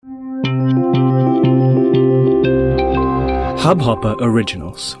Hubhopper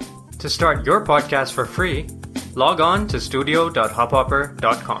Originals. To start your podcast for free, log on to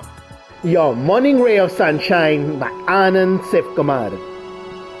studio.hubhopper.com. Your morning ray of sunshine by Anand Sivkumar.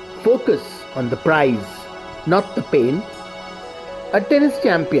 Focus on the prize, not the pain. A tennis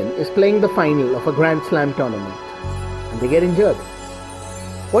champion is playing the final of a Grand Slam tournament and they get injured.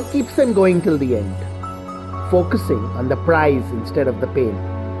 What keeps them going till the end? Focusing on the prize instead of the pain.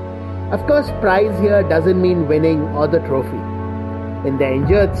 Of course, prize here doesn't mean winning or the trophy. In the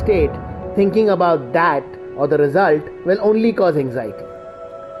injured state, thinking about that or the result will only cause anxiety.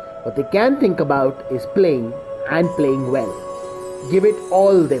 What they can think about is playing and playing well. Give it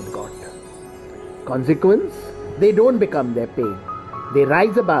all they've got. Consequence, they don't become their pain. They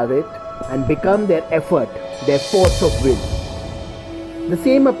rise above it and become their effort, their force of will. The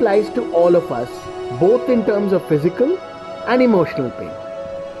same applies to all of us, both in terms of physical and emotional pain.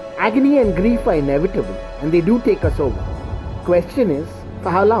 Agony and grief are inevitable and they do take us over. Question is, for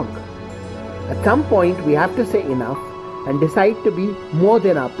how long? At some point we have to say enough and decide to be more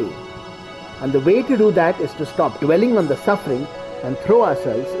than our pain. And the way to do that is to stop dwelling on the suffering and throw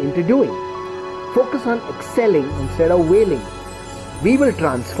ourselves into doing. Focus on excelling instead of wailing. We will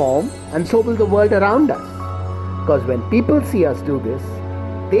transform and so will the world around us. Because when people see us do this,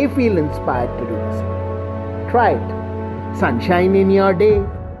 they feel inspired to do the same. Try it. Sunshine in your day.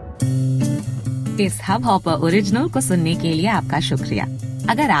 इस Hubhopper original को सुनने के लिए आपका शुक्रिया।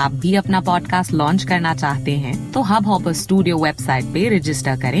 अगर आप भी अपना पॉडकास्ट लॉन्च करना चाहते हैं तो हब हॉपर स्टूडियो वेबसाइट पे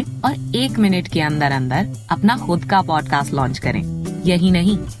रजिस्टर करें और 1 मिनट के अंदर अंदर अपना खुद का पॉडकास्ट लॉन्च करें। यही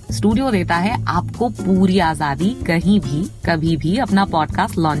नहीं, स्टूडियो देता है आपको पूरी आजादी कहीं भी कभी भी अपना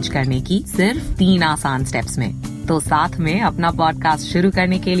पॉडकास्ट लॉन्च करने की, सिर्फ 3 आसान स्टेप्स में। तो साथ में अपना पॉडकास्ट शुरू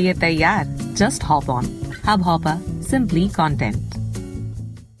करने के लिए तैयार? Just hop on Hubhopper, simply content.